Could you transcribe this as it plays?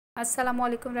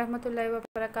Assalamualaikum warahmatullahi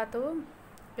wabarakatuh.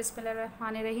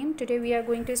 Bismillahirrahmanirrahim. Today we are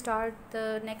going to start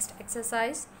the next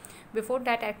exercise. Before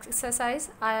that exercise,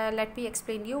 let me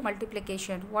explain you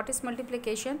multiplication. What is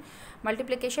multiplication?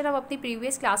 Multiplication हम अपनी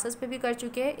previous classes पे भी कर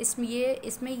चुके हैं.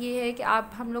 इसमें ये है कि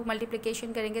आप हम लोग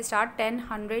multiplication करेंगे start 10,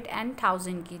 100 and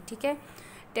 1000 की. ठीक है,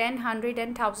 10, 100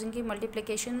 एंड 1000 की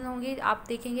मल्टीप्लिकेशन होंगी. आप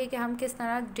देखेंगे कि हम किस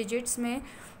तरह डिजिट्स में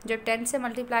जब 10 से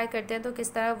मल्टीप्लाई करते हैं तो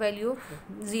किस तरह वैल्यू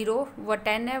ज़ीरो, वो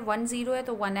 10 है 1 ज़ीरो है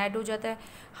तो 1 ऐड हो जाता है.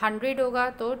 100 होगा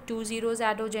तो 2 ज़ीरोज़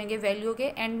ऐड हो जाएंगे, वैल्यू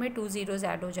के एंड में 2 ज़ीरोज़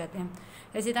ऐड हो जाते हैं.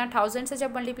 इसी तरह 1000 से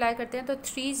जब मल्टीप्लाई करते हैं तो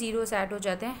 3 ज़ीरोज़ ऐड हो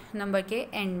जाते हैं नंबर के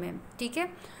एंड में. ठीक है,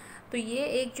 तो ये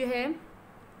एक जो है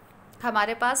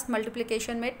हमारे पास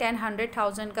मल्टीप्लिकेशन में 10, 100,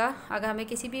 1000 का अगर हमें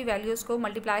किसी भी वैल्यूज़ को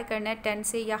मल्टीप्लाई करना है 10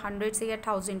 से या 100 से या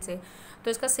 1000 से,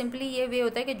 तो इसका सिंपली ये वे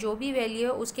होता है कि जो भी वैल्यू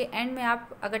है उसके एंड में आप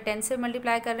अगर 10 से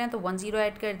मल्टीप्लाई कर रहे हैं तो 1 ज़ीरो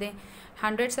ऐड कर दें,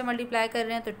 100 से मल्टीप्लाई कर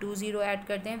रहे हैं तो 2 ज़ीरो ऐड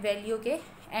कर दें वैल्यू के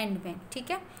एंड में.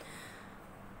 ठीक है,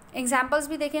 एग्जाम्पल्स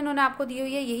भी देखें इन्होंने आपको दी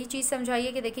हुई है, यही चीज़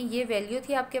समझाइए कि देखें ये वैल्यू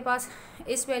थी आपके पास,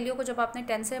 इस वैल्यू को जब आपने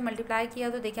 10 से मल्टीप्लाई किया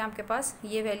तो देखें आपके पास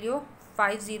ये वैल्यू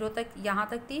 5 ज़ीरो तक यहाँ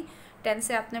तक थी, 10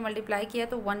 से आपने मल्टीप्लाई किया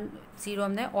तो 1 ज़ीरो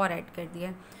हमने और ऐड कर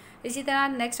दिया. इसी तरह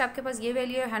नेक्स्ट आपके पास ये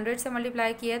वैल्यू है 100 से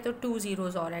मल्टीप्लाई किया है तो 2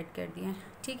 ज़ीरोज़ और ऐड कर दिए.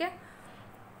 ठीक है,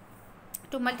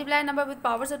 to multiply number with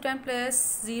powers of 10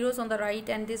 plus zeros on the right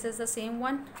and this is the same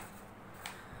one.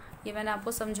 ये मैंने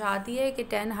आपको समझा दी है कि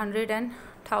 10, 100 एंड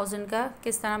 1000 का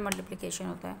किस तरह मल्टीप्लिकेशन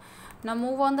होता है. Now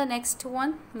move on the next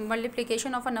one,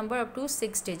 multiplication of a number up to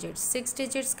 6 digits. 6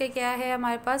 digits के क्या है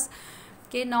हमारे पास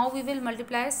कि now we will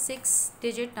multiply 6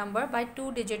 digit number by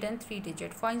 2 digit and 3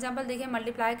 digit. For example देखिए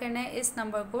मल्टीप्लाई करना है इस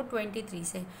नंबर को 23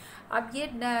 से. अब ये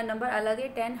नंबर अलग है,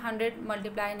 10, 100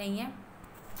 मल्टीप्लाई नहीं है.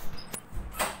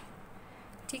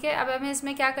 ठीक है, अब हमें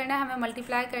इसमें क्या करना है, हमें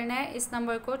मल्टीप्लाई करना है इस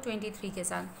नंबर को 23 के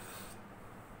साथ.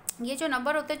 ये जो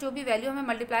नंबर होता है, जो भी वैल्यू हमें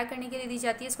मल्टीप्लाई करने के लिए दी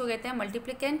जाती है इसको कहते हैं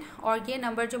मल्टीप्लिकेंट, और ये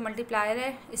नंबर जो मल्टीप्लायर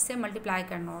है इससे मल्टीप्लाई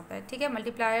करना होता है. ठीक है,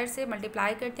 मल्टीप्लायर से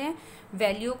मल्टीप्लाई करते हैं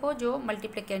वैल्यू को जो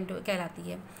मल्टीप्लिकेंट कहलाती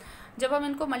है. जब हम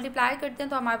इनको मल्टीप्लाई करते हैं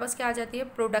तो हमारे पास क्या आ जाती है,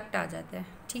 प्रोडक्ट आ जाता है.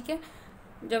 ठीक है,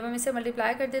 जब हम इसे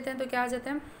मल्टीप्लाई कर देते हैं तो क्या आ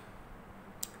जाता है,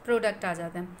 प्रोडक्ट आ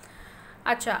जाता है.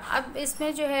 अच्छा, अब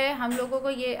इसमें जो है हम लोगों को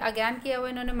ये अगेन किया हुआ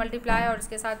इन्होंने मल्टीप्लाई, और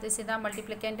इसके साथ इसी तरह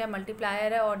मल्टीप्लिकेंट है,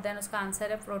 मल्टीप्लायर है, और देन उसका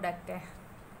आंसर है प्रोडक्ट है.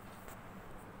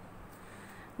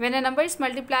 When a number is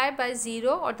multiplied by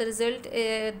 0 और the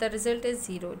result is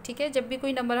 0. ठीक है, जब भी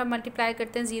कोई नंबर हम मल्टीप्लाई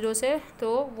करते हैं 0 से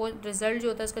तो वो रिज़ल्ट जो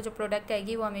होता है उसका जो प्रोडक्ट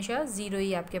आएगी वो हमेशा 0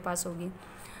 ही आपके पास होगी.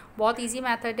 बहुत इजी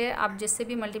मेथड है, आप जिससे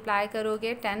भी मल्टीप्लाई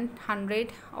करोगे 10, 100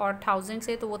 और 1000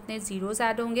 से तो वो उतने ज़ीरोज़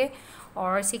ऐड होंगे.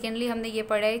 और सेकेंडली हमने ये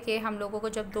पढ़ा है कि हम लोगों को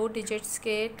जब दो डिजिट्स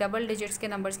के डबल डिजिट्स के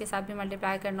नंबर्स के साथ भी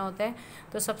मल्टीप्लाई करना होता है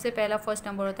तो सबसे पहला फर्स्ट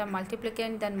नंबर होता है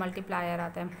मल्टीप्लिकेंट, देन मल्टीप्लायर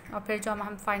आता है, और फिर जो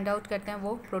हम फाइंड आउट करते हैं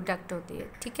वो प्रोडक्ट होती है.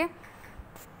 ठीक है,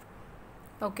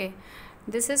 okay,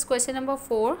 this is question number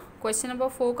 4. Question number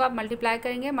 4 का आप मल्टीप्लाई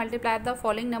करेंगे, multiply the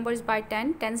following numbers by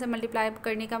 10. 10 से मल्टीप्लाई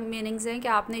करने का मीनिंग्स है कि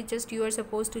आपने just you are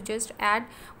suppose to just add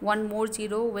 1 more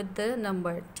zero with the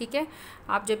number. ठीक है,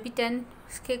 आप जब भी 10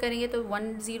 के करेंगे तो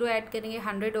 1 ज़ीरो ऐड करेंगे,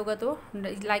 100 होगा तो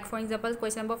like for example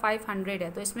question number 5 100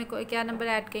 है तो इसमें क्या नंबर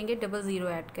ऐड करेंगे, 00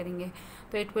 ऐड करेंगे,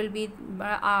 तो it will be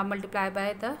multiply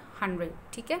by the 100.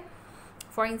 ठीक है,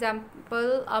 फॉर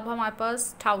एग्जांपल अब हमारे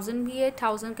पास 1000 भी है.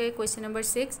 1000 का क्वेश्चन नंबर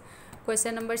 6,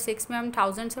 क्वेश्चन नंबर 6 में हम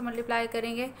 1000 से मल्टीप्लाई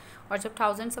करेंगे, और जब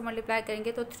 1000 से मल्टीप्लाई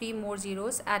करेंगे तो 3 मोर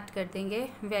ज़ीरोज़ ऐड कर देंगे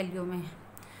वैल्यू में.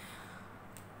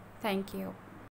 Thank you.